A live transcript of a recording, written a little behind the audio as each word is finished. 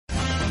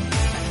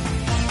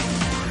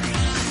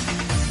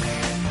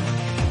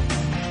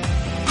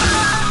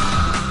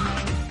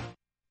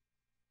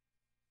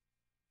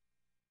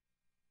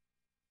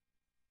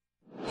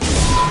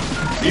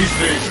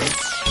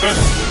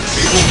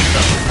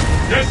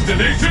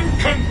Destination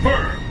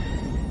confirmed.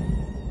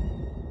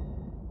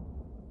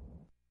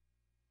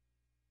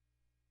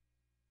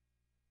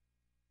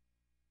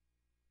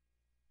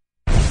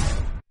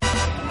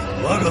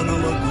 我が名は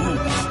ゴー。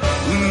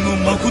運の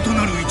誠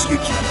なる一撃、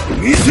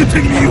見せて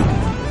みよ。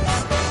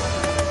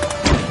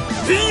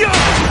いや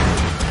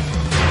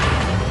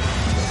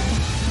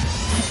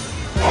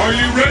Are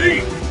you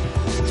ready?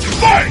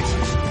 Fight!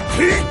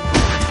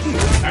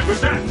 And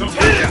with that, the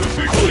fight is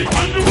officially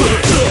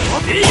underway!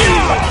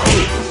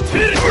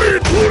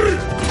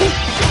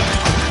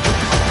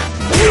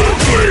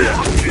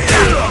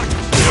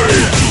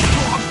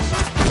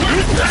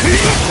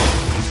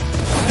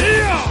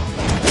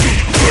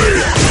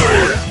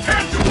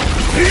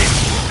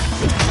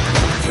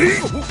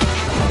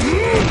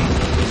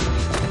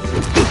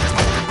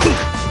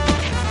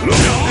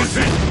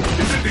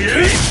 Is it the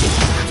end?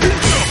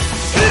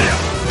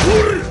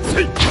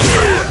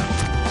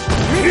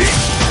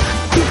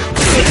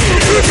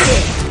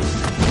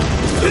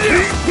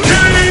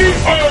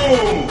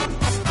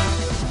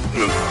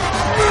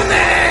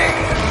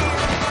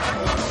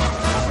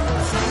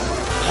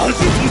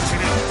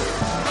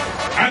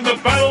 And the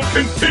battle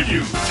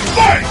continues.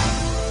 Fight!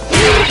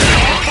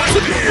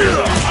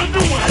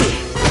 Underway.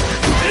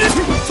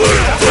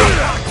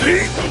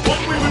 The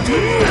one we were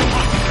doing.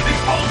 The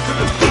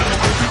ultimate battle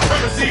for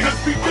supremacy has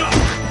begun.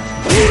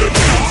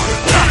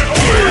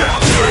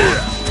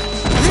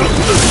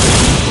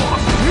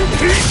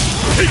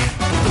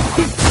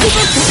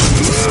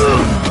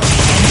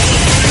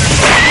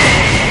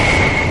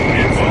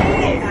 It's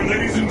all over,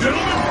 ladies and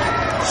gentlemen.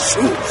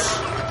 Shoot!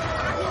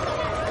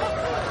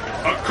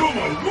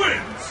 Akuma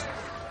wins!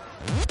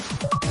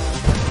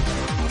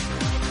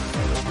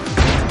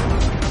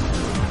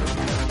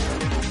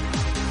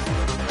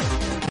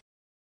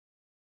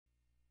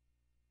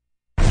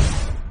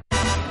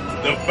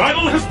 The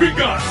battle has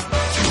begun!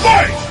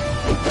 Fight!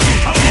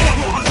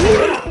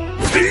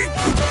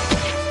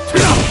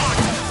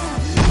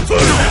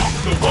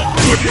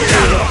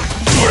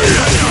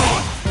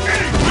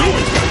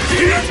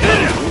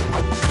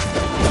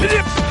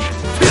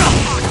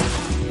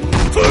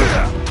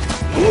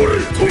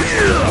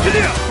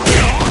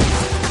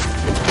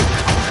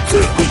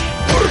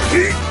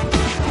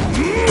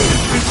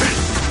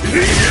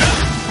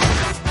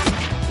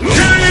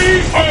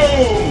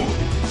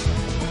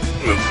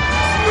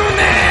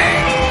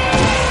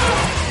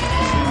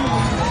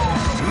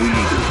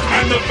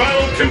 And the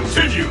battle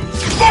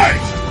continues!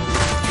 Fight!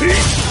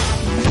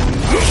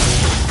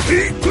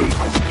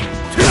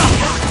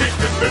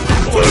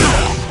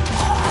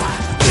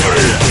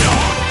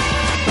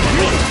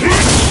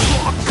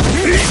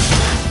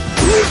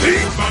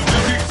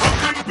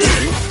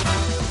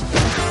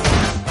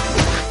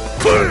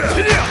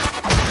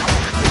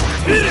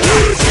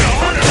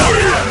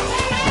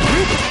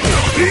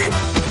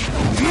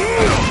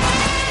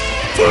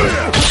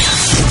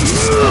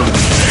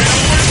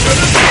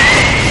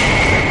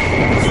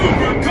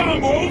 Super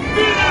combo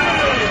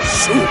finish!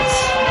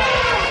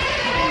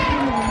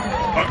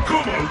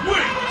 Akuma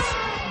wins!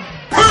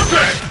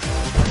 Perfect!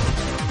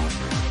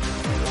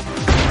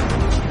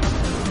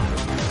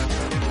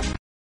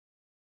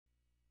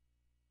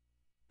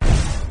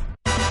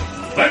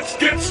 Let's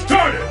get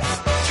started!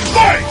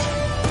 Fight!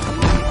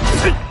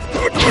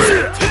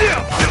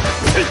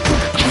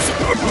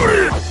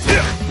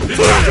 This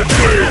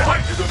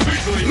fight is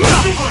officially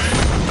underway!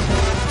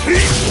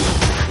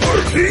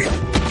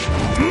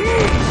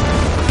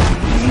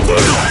 I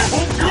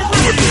hope you're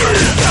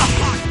ready!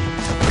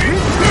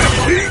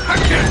 I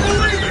can't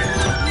believe it!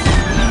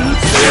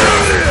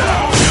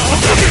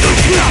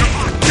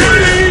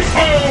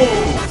 K.O.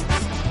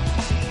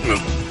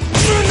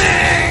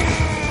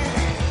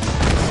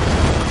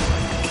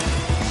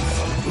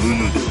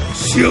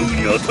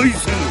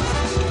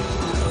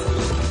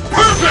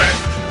 Perfect!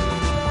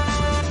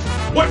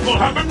 What will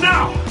happen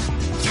now?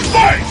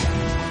 Fight!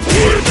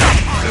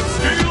 The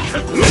scales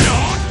have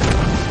gone!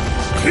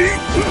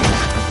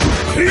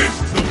 This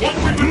is the one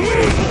we've been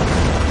waiting for!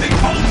 The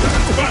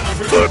ultimate battle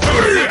for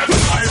supremacy!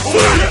 I hope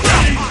you're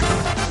ready!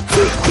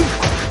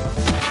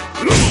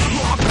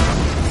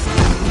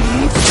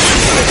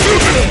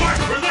 Fight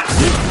for that!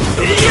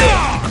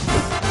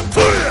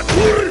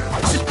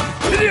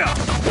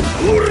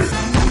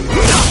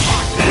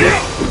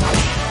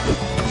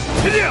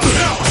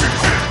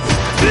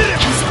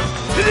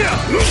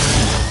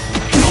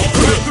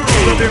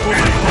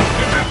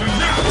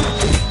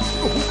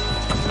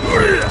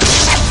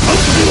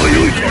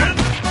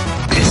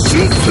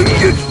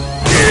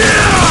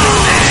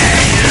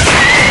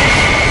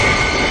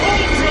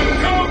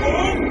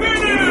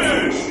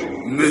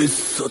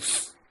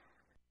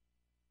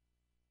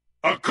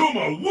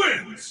 Akuma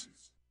wins!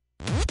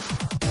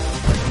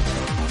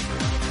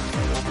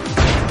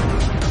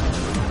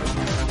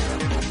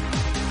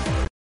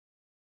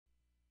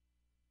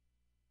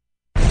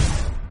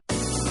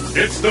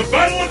 It's the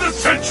battle of the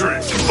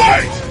century!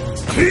 Fight!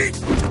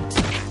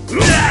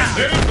 And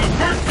there's the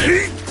first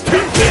hit!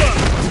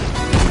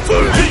 The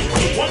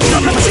one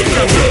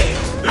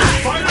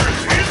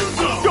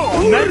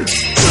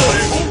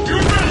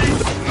you're ready!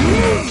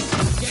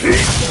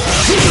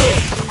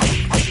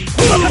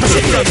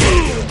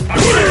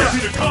 I'm ready to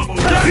see the combo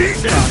down!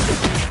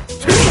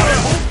 I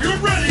hope you're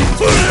ready!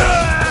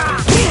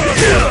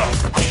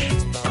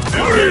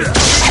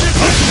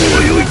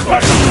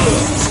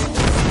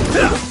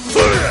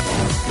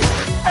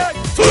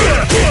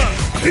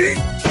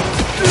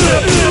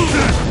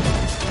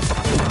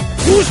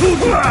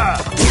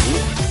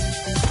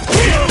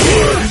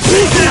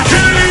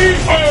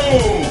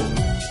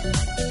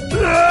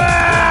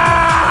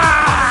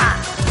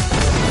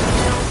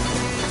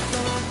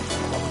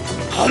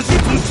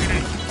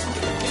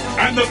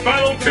 And the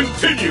battle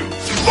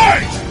continues!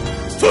 Fight!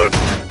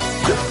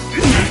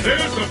 And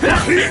there's the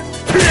first hit!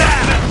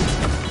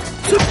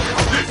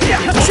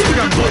 This is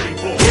what we're looking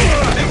for!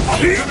 The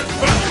ultimate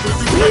battle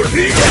between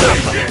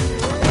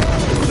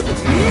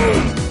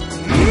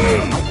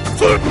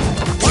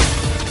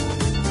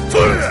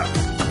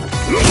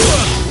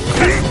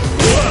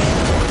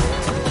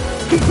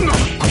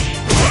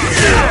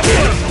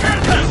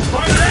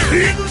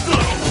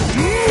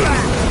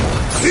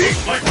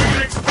like we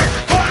can expect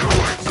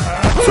fireworks!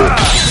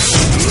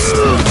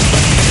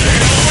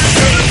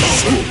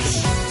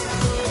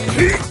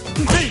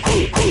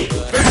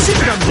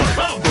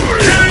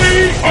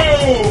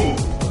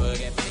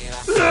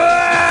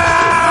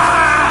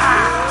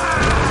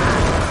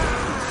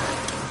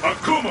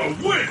 Akuma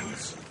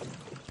wins!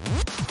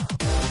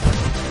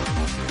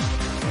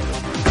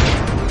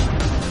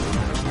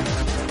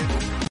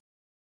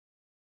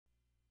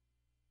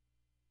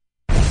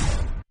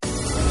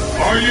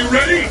 Are you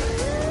ready?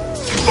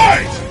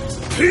 Fight!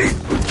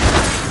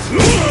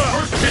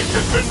 First hit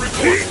has been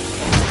recorded.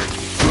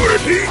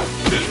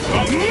 This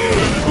bout will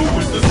determine who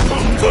is the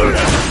strongest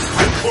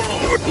and for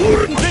all.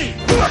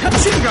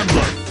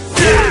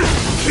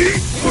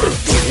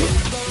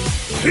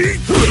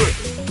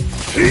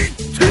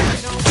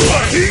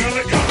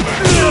 Another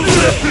comeback.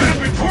 And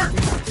retort.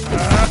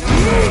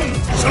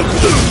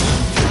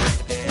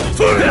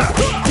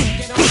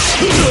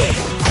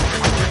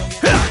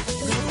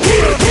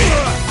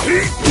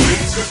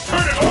 Just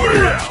turn it over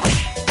now.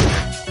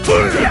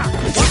 Where did that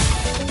come from?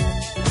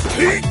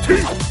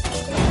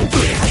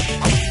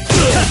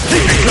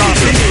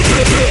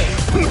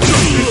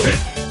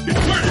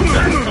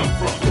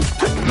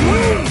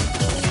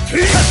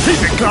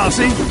 Keep it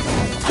classy!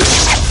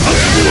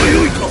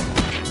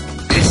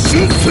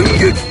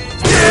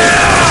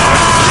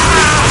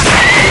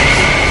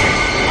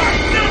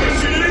 I've never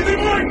seen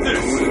anything like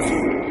this!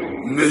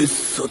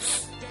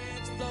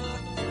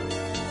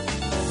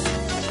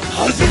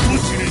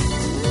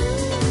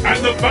 And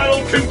the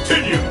battle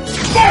continues!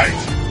 Fight!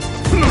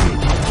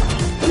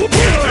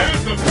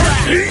 There's the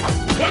first hit!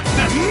 What's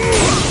that?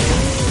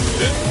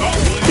 This bout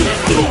will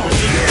determine who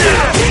is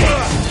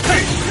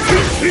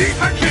the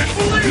I can't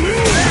believe it!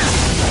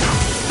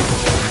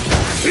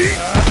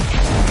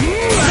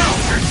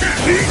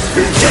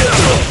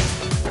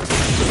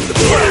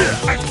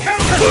 I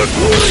can't!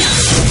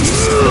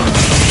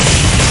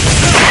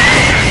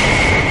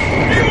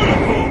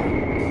 Beautiful!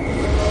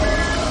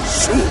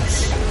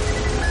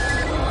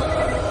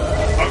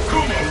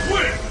 Akuma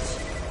wins!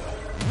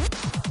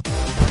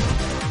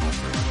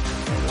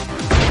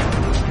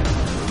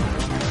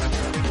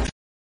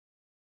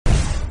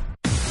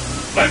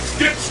 Let's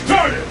get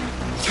started!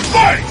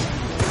 Fight!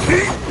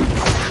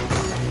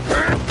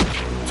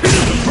 The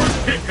first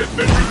kick has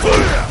been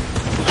recorded.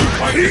 The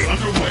fight is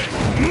underway.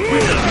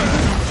 Winner has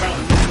two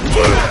challenges.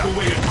 Walk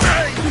away and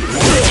back.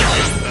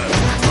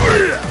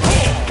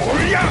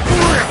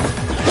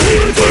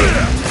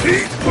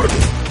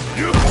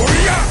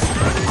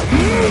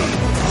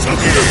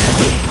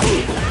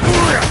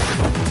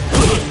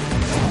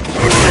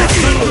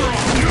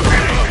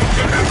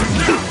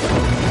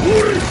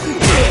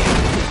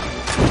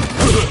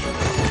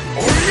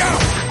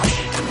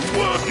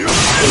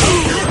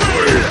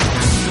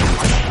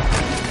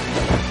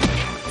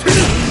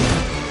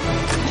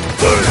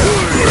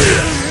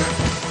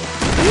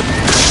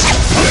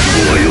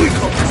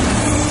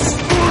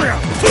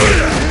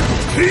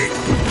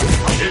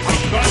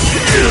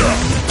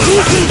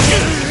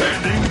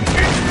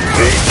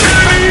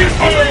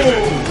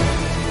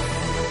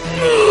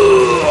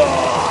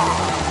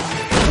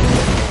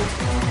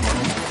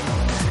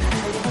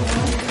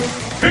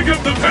 Pick up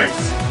the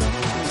pace!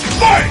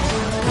 Fight!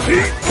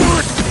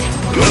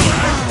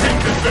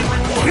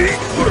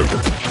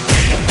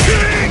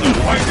 The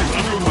fight is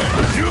underway.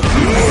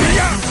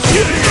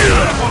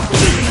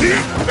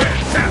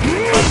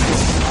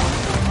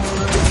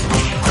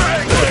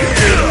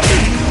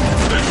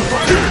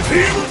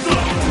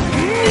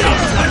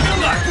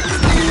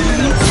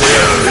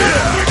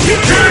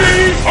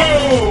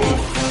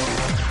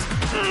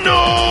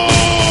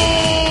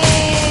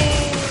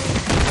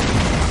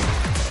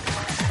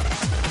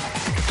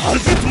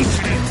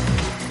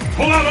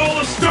 Pull out all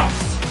the stops!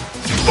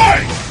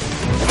 Fight!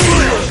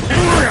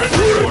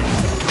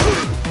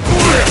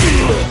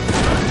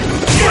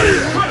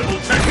 Incredible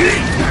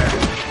technique!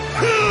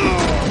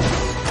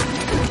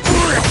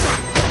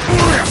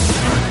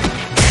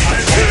 I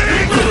hope you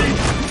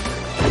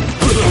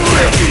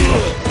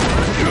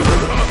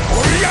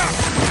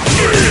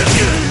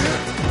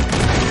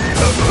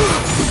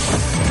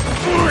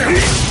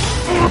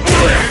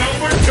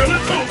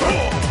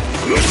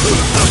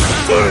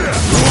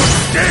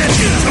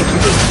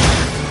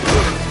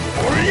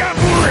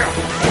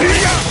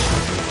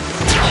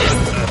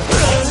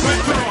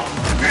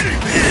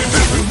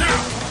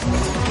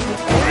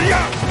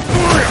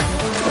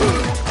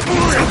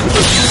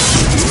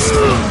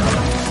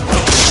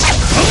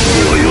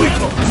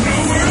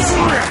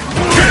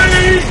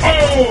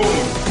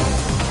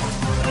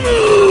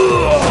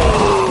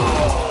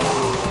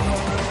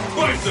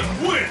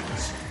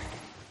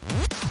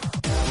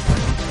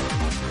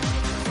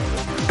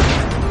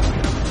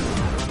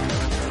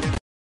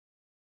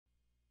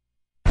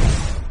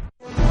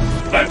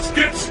Let's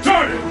get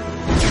started!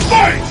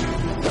 Fight!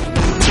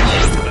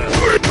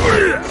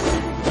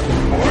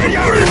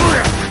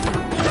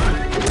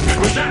 And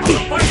with that, the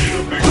fight is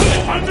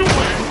officially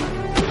underway!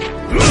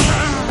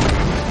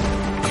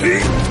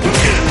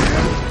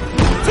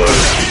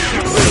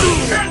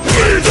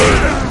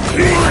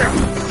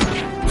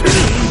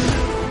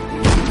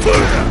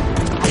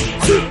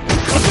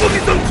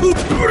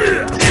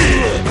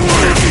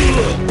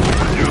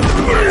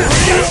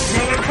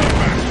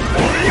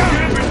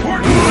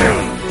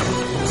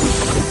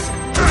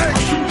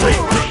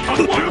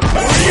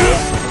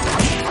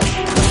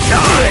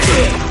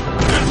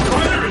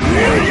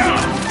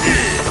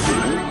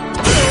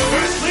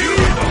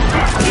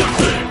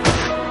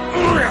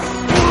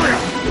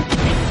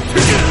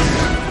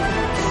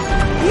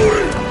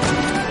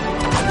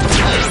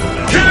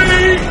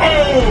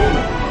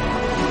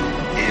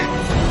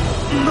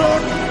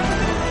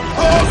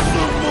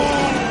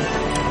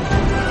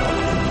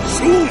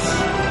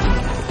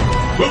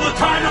 Will the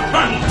tide of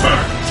battle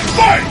turn?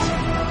 Fight!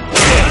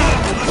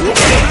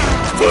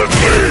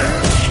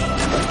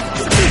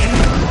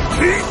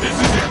 This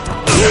is it.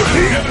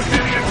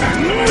 Devastating attack.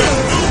 No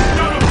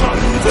doubt about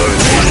it.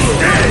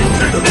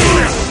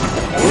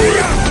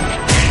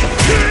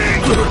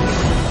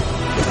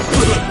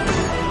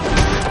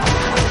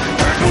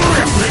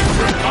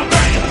 Come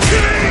back.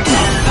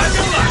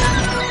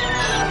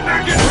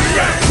 Back in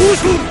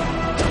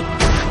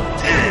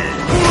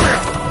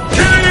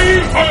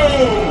K.O.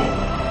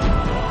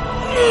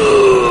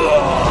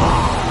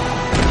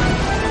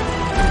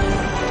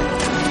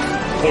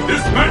 For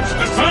this match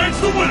decides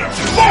the winner.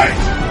 Fight!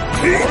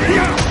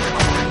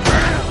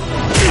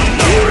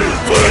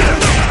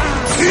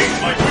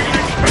 Like